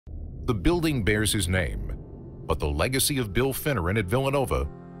The building bears his name, but the legacy of Bill Finneran at Villanova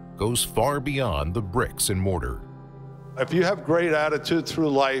goes far beyond the bricks and mortar. If you have great attitude through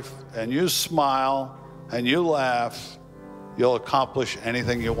life and you smile and you laugh, you'll accomplish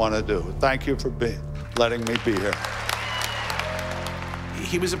anything you want to do. Thank you for letting me be here.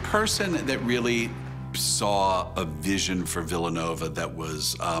 He was a person that really saw a vision for Villanova that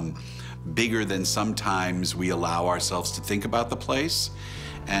was bigger than sometimes we allow ourselves to think about the place.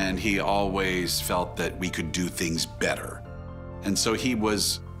 And he always felt that we could do things better. And so he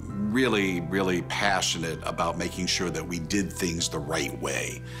was really, really passionate about making sure that we did things the right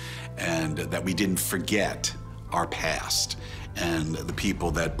way and that we didn't forget our past and the people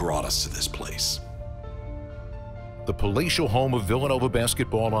that brought us to this place. The palatial home of Villanova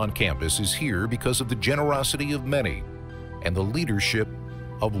basketball on campus is here because of the generosity of many and the leadership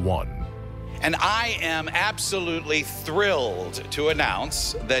of one. And I am absolutely thrilled to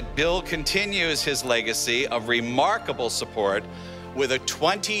announce that Bill continues his legacy of remarkable support with a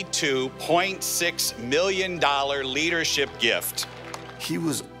 $22.6 million leadership gift. He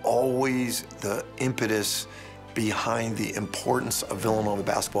was always the impetus behind the importance of Villanova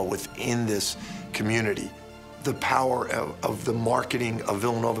basketball within this community. The power of the marketing of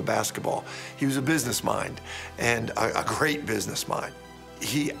Villanova basketball. He was a business mind and a great business mind.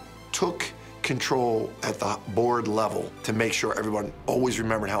 He took control at the board level to make sure everyone always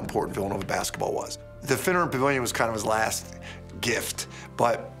remembered how important Villanova basketball was. The Finneran Pavilion was kind of his last gift,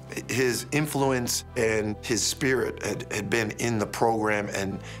 but his influence and his spirit had been in the program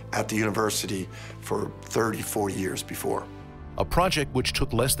and at the university for 34 years before. A project which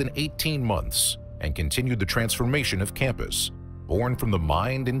took less than 18 months and continued the transformation of campus, born from the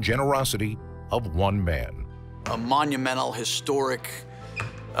mind and generosity of one man. A monumental, historic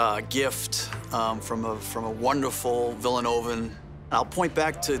gift from a wonderful Villanovan. I'll point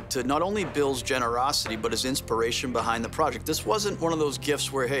back to not only Bill's generosity, but his inspiration behind the project. This wasn't one of those gifts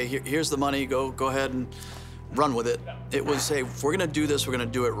where, hey, here's the money, go ahead and run with it. It was, hey, if we're gonna do this, we're gonna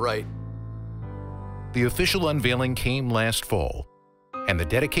do it right. The official unveiling came last fall, and the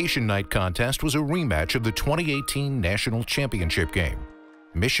dedication night contest was a rematch of the 2018 National Championship game.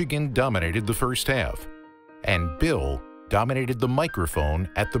 Michigan dominated the first half, and Bill dominated the microphone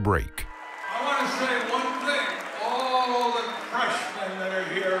at the break. I want to say one thing. All the freshmen that are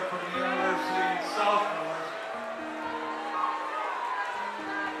here from the University and sophomores,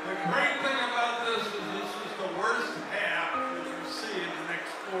 the great thing about this is the worst half that you see in the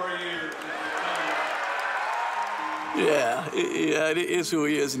next 4 years. Yeah, it is who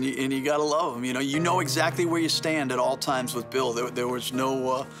he is, and you gotta love him. You know exactly where you stand at all times with Bill. There was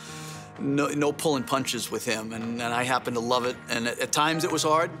no pulling punches with him, and I happen to love it. And at times it was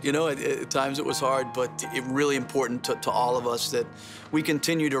hard, at times it was hard, but it's really important to all of us that we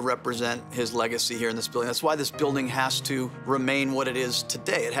continue to represent his legacy here in this building. That's why this building has to remain what it is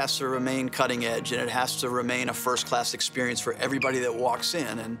today. It has to remain cutting edge, and it has to remain a first-class experience for everybody that walks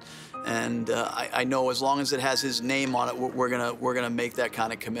in. And I know as long as it has his name on it, we're gonna make that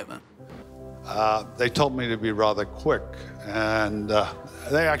kind of commitment. They told me to be rather quick, and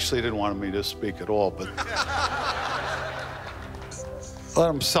they actually didn't want me to speak at all, but let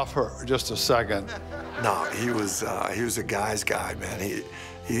them suffer just a second. No, he was a guy's guy, man.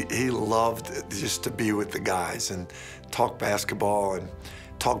 He loved just to be with the guys and talk basketball and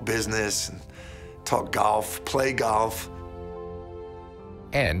talk business and talk golf, play golf.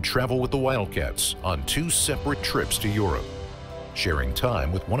 And travel with the Wildcats on 2 separate trips to Europe, sharing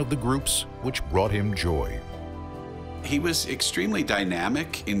time with one of the groups which brought him joy. He was extremely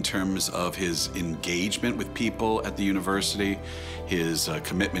dynamic in terms of his engagement with people at the university, his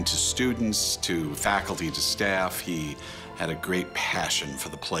commitment to students, to faculty, to staff. He had a great passion for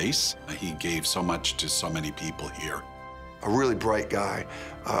the place. He gave so much to so many people here. A really bright guy,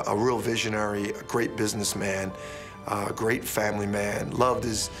 a real visionary, a great businessman, a great family man, loved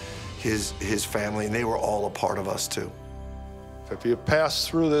his family, and they were all a part of us too. If you pass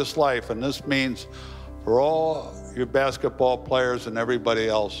through this life, and this means for all your basketball players and everybody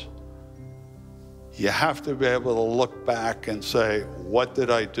else, you have to be able to look back and say, what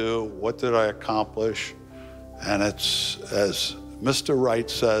did I do? What did I accomplish? And it's, as Mr. Wright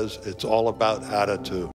says, it's all about attitude.